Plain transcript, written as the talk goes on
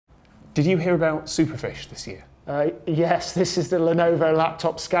Did you hear about Superfish this year? Yes, this is the Lenovo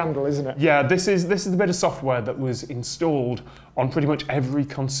laptop scandal, isn't it? Yeah, this is the bit of software that was installed on pretty much every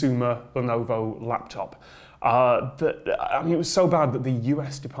consumer Lenovo laptop. It was so bad that the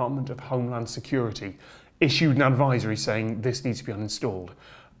US Department of Homeland Security issued an advisory saying this needs to be uninstalled.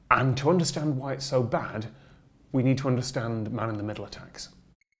 And to understand why it's so bad, we need to understand man-in-the-middle attacks.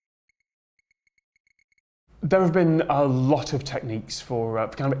 There have been a lot of techniques for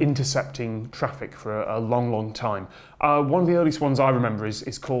kind of intercepting traffic for a long, long time. One of the earliest ones I remember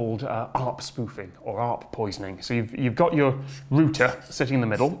is called ARP spoofing or ARP poisoning. So you've got your router sitting in the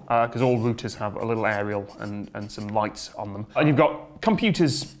middle, because all routers have a little aerial and some lights on them. And you've got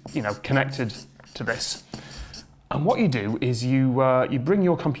computers, connected to this. And what you do is you bring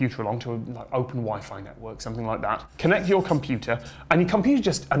your computer along to an open Wi-Fi network, something like that, connect your computer, and your computer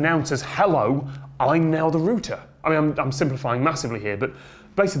just announces, hello, I'm now the router. I mean, I'm simplifying massively here, but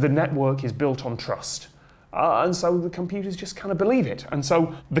basically the network is built on trust. And so the computers just kind of believe it. And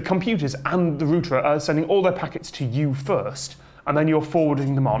so the computers and the router are sending all their packets to you first, and then you're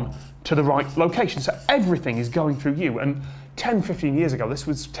forwarding them on to the right location. So everything is going through you. And 10, 15 years ago, this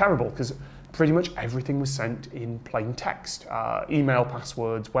was terrible, because pretty much everything was sent in plain text. Email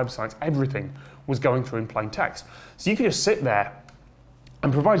passwords, websites, everything was going through in plain text. So you could just sit there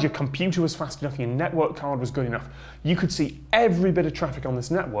and provided your computer was fast enough, your network card was good enough, you could see every bit of traffic on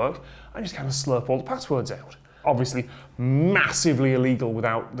this network and just kind of slurp all the passwords out. Obviously, massively illegal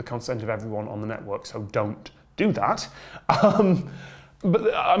without the consent of everyone on the network, so don't do that.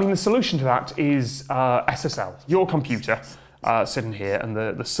 But I mean, the solution to that is SSL. Your computer sitting here and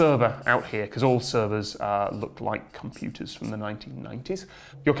the server out here, because all servers look like computers from the 1990s.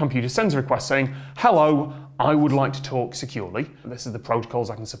 Your computer sends a request saying, hello, I would like to talk securely. This is the protocols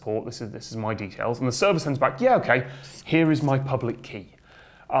I can support, this is my details. And the server sends back, yeah, okay, here is my public key.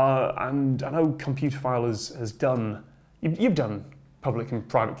 And I know Computerphile has done, you've done public and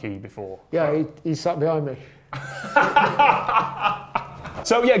private key before. Yeah, he sat behind me.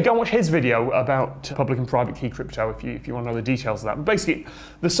 So yeah, go and watch his video about public and private key crypto if you want to know the details of that. But basically,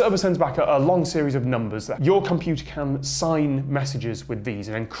 the server sends back a long series of numbers that your computer can sign messages with these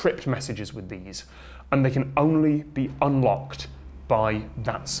and encrypt messages with these, and they can only be unlocked by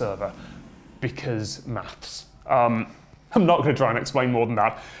that server because maths. I'm not going to try and explain more than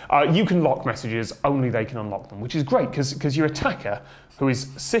that. You can lock messages, only they can unlock them, which is great because your attacker, who is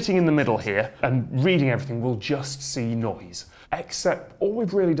sitting in the middle here and reading everything, will just see noise. Except all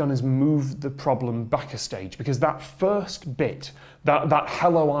we've really done is move the problem back a stage, because that first bit, that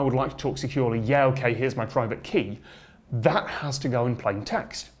hello, I would like to talk securely, yeah, okay, here's my private key, that has to go in plain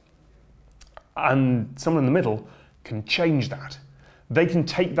text. And someone in the middle can change that. They can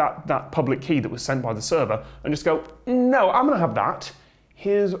take that public key that was sent by the server and just go, no, I'm going to have that.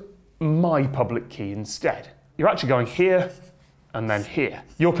 Here's my public key instead. You're actually going here and then here.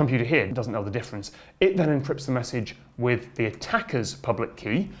 Your computer here doesn't know the difference. It then encrypts the message with the attacker's public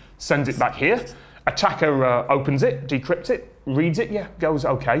key, sends it back here. Attacker opens it, decrypts it, reads it, yeah, goes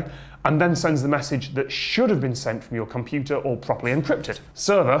okay, and then sends the message that should have been sent from your computer all properly encrypted.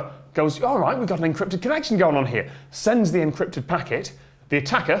 Server goes, all right, we've got an encrypted connection going on here. Sends the encrypted packet. The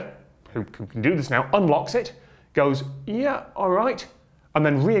attacker, who can do this now, unlocks it, goes, yeah, all right, and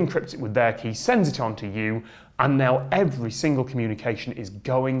then re-encrypts it with their key, sends it on to you, and now every single communication is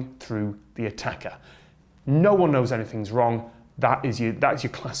going through the attacker. No one knows anything's wrong. That's your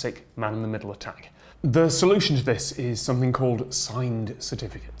classic man-in-the-middle attack. The solution to this is something called signed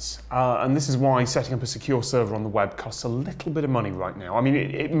certificates. And this is why setting up a secure server on the web costs a little bit of money right now. I mean,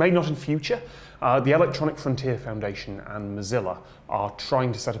 it may not in future. The Electronic Frontier Foundation and Mozilla are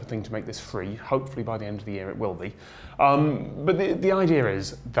trying to set up a thing to make this free. Hopefully by the end of the year it will be. But the idea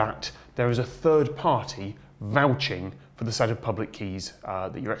is that there is a third party vouching for the set of public keys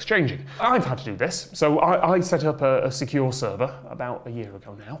that you're exchanging. I've had to do this. So I set up a secure server about a year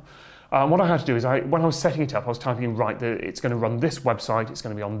ago now. What I had to do is, when I was setting it up, I was typing in, right, it's going to run this website, it's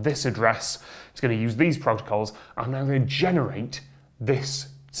going to be on this address, it's going to use these protocols, I'm now going to generate this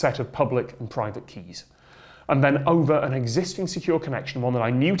set of public and private keys. And then over an existing secure connection, one that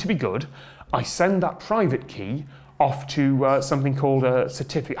I knew to be good, I send that private key off to something called a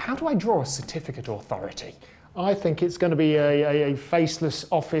certificate. How do I draw a certificate authority? I think it's going to be a faceless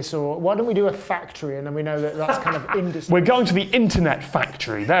office, or why don't we do a factory, and then we know that that's kind of industry. We're going to the internet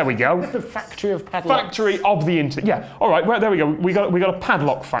factory. There we go. The factory of padlocks. Factory of the internet. Yeah. All right. Well, there we go. We got a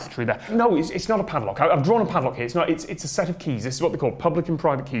padlock factory there. No, it's not a padlock. I've drawn a padlock here. It's not. It's a set of keys. This is what they call public and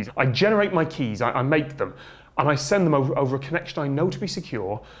private keys. I generate my keys. I make them. and I send them over a connection I know to be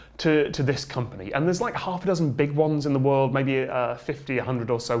secure to this company. And there's like half a dozen big ones in the world, maybe 50, 100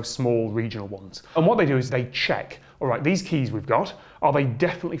 or so small regional ones. And what they do is they check, all right, these keys we've got, are they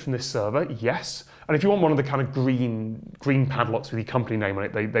definitely from this server? Yes. And if you want one of the kind of green padlocks with your company name on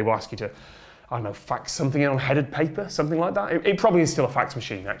it, they will ask you to, I don't know, fax something in on headed paper, something like that. It probably is still a fax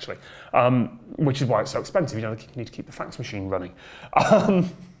machine, actually, which is why it's so expensive. You need to keep the fax machine running.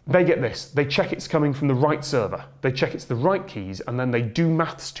 They get this. They check it's coming from the right server. They check it's the right keys, and then they do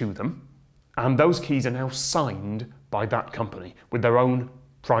maths to them, and those keys are now signed by that company with their own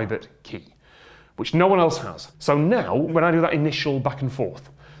private key, which no one else has. So now, when I do that initial back and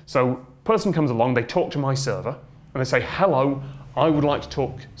forth, so person comes along, they talk to my server, and they say, hello, I would like to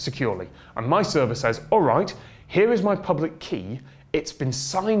talk securely. And my server says, all right, here is my public key. It's been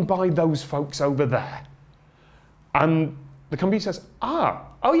signed by those folks over there. And the computer says,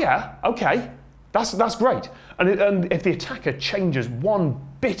 oh yeah, okay, that's great. And if the attacker changes one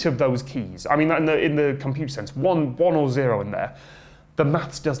bit of those keys, I mean, in the computer sense, one or zero in there, the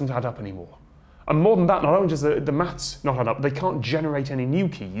maths doesn't add up anymore. And more than that, not only does the maths not add up, they can't generate any new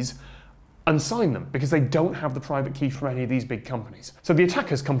keys and sign them because they don't have the private key from any of these big companies. So the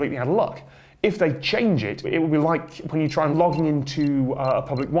attacker's completely out of luck. If they change it, it will be like when you try and logging into a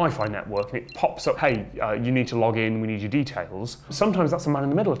public Wi-Fi network and it pops up, hey, you need to log in, we need your details. Sometimes that's a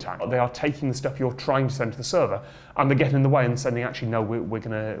man-in-the-middle attack. They are taking the stuff you're trying to send to the server and they're getting in the way and sending, actually, no, we're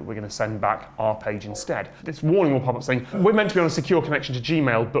gonna send back our page instead. This warning will pop up saying, we're meant to be on a secure connection to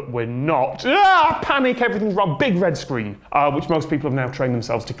Gmail, but we're not. Panic, everything's wrong, big red screen, which most people have now trained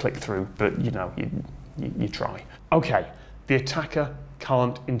themselves to click through, but you try. Okay, the attacker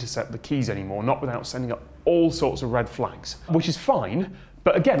can't intercept the keys anymore, not without sending up all sorts of red flags, which is fine.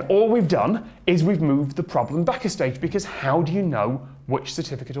 But again, all we've done is we've moved the problem back a stage, because how do you know which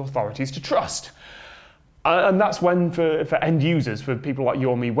certificate authorities to trust? And that's when, for end users, for people like you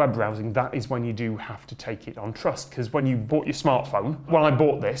or me web browsing, that is when you do have to take it on trust. Because when you bought your smartphone, when I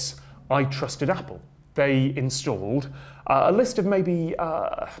bought this, I trusted Apple. They installed a list of maybe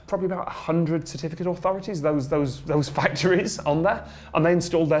probably about 100 certificate authorities, those factories on there, and they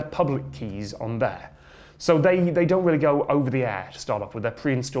installed their public keys on there. So they don't really go over the air to start off with. They're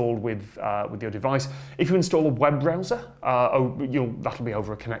pre-installed with your device. If you install a web browser, that'll be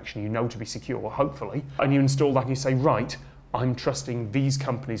over a connection you know to be secure, hopefully, and you install that and you say, right, I'm trusting these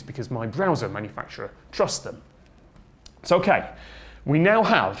companies because my browser manufacturer trusts them. So okay, we now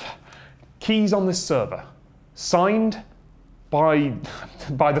have keys on this server, signed by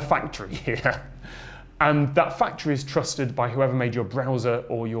the factory here. And that factory is trusted by whoever made your browser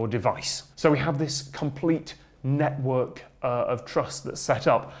or your device. So we have this complete network of trust that's set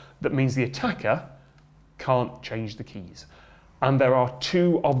up that means the attacker can't change the keys. And there are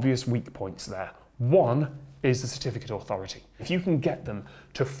two obvious weak points there. One is the certificate authority. If you can get them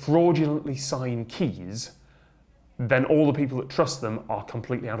to fraudulently sign keys, then all the people that trust them are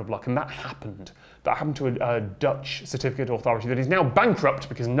completely out of luck. And that happened. That happened to a Dutch certificate authority that is now bankrupt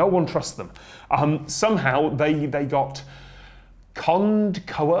because no one trusts them. Somehow they got conned,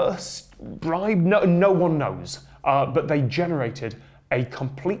 coerced, bribed, no one knows. But they generated a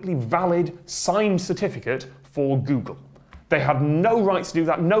completely valid signed certificate for Google. They had no rights to do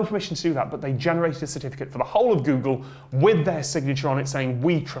that, no permission to do that, but they generated a certificate for the whole of Google with their signature on it saying,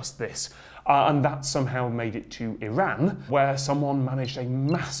 we trust this. And that somehow made it to Iran, where someone managed a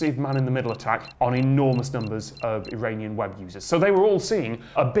massive man-in-the-middle attack on enormous numbers of Iranian web users. So they were all seeing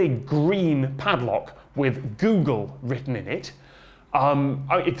a big green padlock with Google written in it.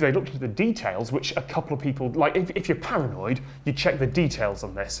 If they looked at the details, which a couple of people, like if you're paranoid, you check the details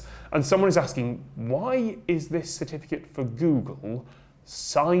on this. And someone is asking, why is this certificate for Google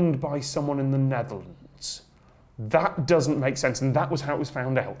signed by someone in the Netherlands? That doesn't make sense, and that was how it was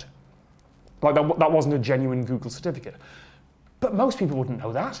found out. Like that wasn't a genuine Google certificate. But most people wouldn't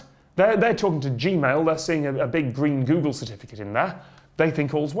know that. They're talking to Gmail, they're seeing a big green Google certificate in there. They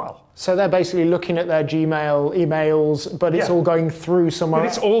think all's well. So they're basically looking at their Gmail emails, but it's all going through somewhere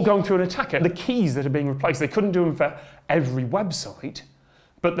else. It's all going through an attacker. The keys that are being replaced, they couldn't do them for every website,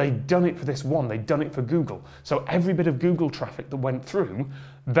 but they'd done it for this one, they'd done it for Google. So every bit of Google traffic that went through,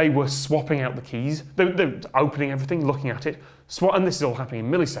 they were swapping out the keys, they're opening everything, looking at it, and this is all happening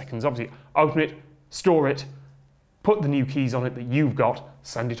in milliseconds, obviously. Open it, store it, put the new keys on it that you've got,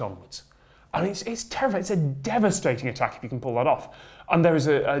 send it onwards. And it's terrifying, it's a devastating attack if you can pull that off. And there is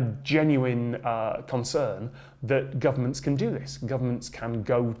a genuine concern that governments can do this. Governments can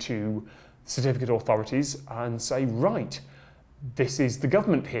go to certificate authorities and say, right, this is the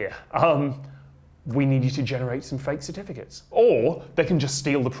government here. we need you to generate some fake certificates. Or they can just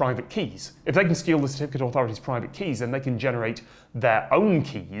steal the private keys. If they can steal the certificate authority's private keys, then they can generate their own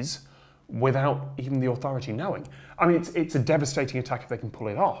keys without even the authority knowing. I mean, it's a devastating attack if they can pull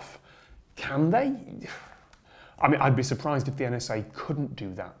it off. Can they? I mean, I'd be surprised if the NSA couldn't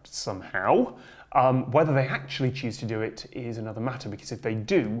do that somehow. Whether they actually choose to do it is another matter, because if they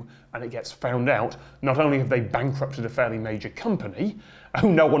do, and it gets found out, not only have they bankrupted a fairly major company,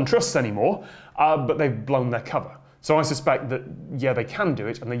 who no one trusts anymore, but they've blown their cover. So I suspect that, yeah, they can do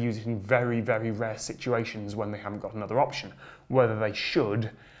it, and they use it in very, very rare situations when they haven't got another option. Whether they should,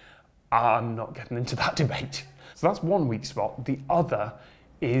 I'm not getting into that debate. So that's one weak spot. The other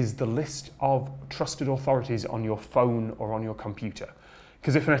is the list of trusted authorities on your phone or on your computer.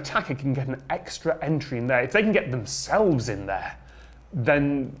 Because if an attacker can get an extra entry in there, if they can get themselves in there,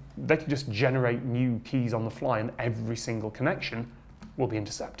 then they can just generate new keys on the fly and every single connection will be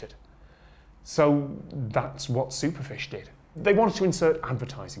intercepted. So that's what Superfish did. They wanted to insert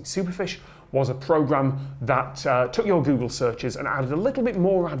advertising. Superfish was a program that took your Google searches and added a little bit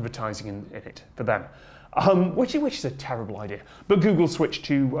more advertising in it for them, which is a terrible idea. But Google switched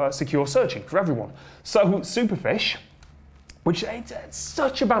to secure searching for everyone. So Superfish, which it's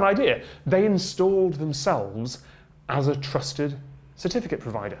such a bad idea, they installed themselves as a trusted certificate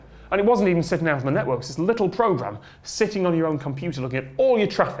provider. And it wasn't even sitting out on the network. It's this little program sitting on your own computer looking at all your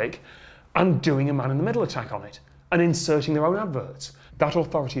traffic and doing a man-in-the-middle attack on it and inserting their own adverts. That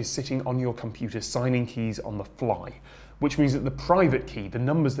authority is sitting on your computer signing keys on the fly, which means that the private key, the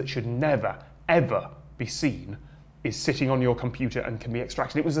numbers that should never, ever be seen, is sitting on your computer and can be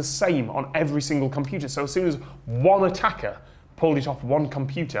extracted. It was the same on every single computer. So as soon as one attacker pulled it off one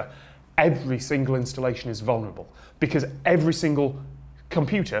computer, every single installation is vulnerable, because every single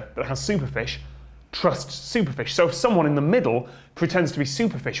computer that has Superfish trusts Superfish. So if someone in the middle pretends to be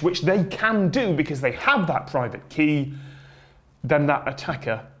Superfish, which they can do because they have that private key, then that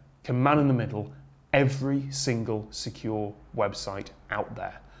attacker can man in the middle every single secure website out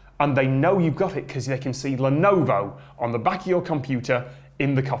there. And they know you've got it because they can see Lenovo on the back of your computer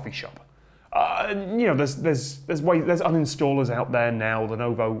in the coffee shop. You know, there's uninstallers out there now.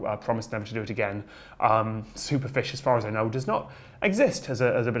 Lenovo promised never to do it again. Superfish, as far as I know, does not exist as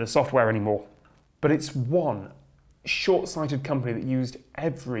a bit of software anymore. But it's one short-sighted company that used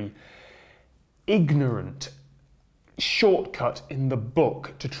every ignorant shortcut in the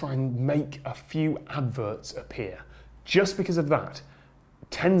book to try and make a few adverts appear. Just because of that,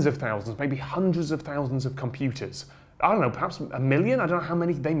 tens of thousands, maybe hundreds of thousands of computers, I don't know, perhaps a million, I don't know how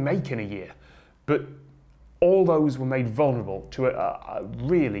many they make in a year, but all those were made vulnerable to a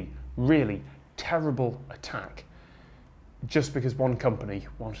really, really terrible attack just because one company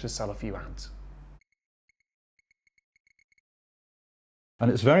wanted to sell a few ads.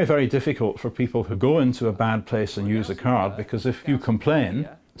 And it's very, very difficult for people who go into a bad place and use a card, because if you complain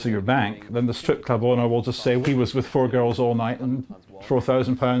to your bank, then the strip club owner will just say, he was with 4 girls all night and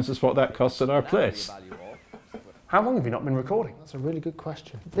 £4,000 is what that costs at our place. How long have you not been recording? That's a really good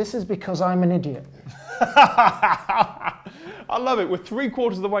question. This is because I'm an idiot. I love it. We're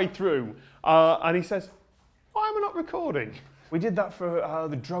 3/4 of the way through, and he says, "Why am I not recording?" We did that for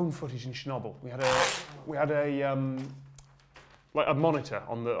the drone footage in Chernobyl. We had like a monitor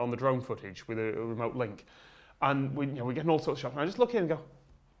on the drone footage with a remote link, and we're getting all sorts of shots. And I just look in and go,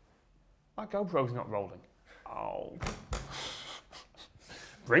 "That GoPro's not rolling." Oh.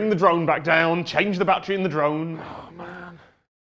 Bring the drone back down, change the battery in the drone. Oh man.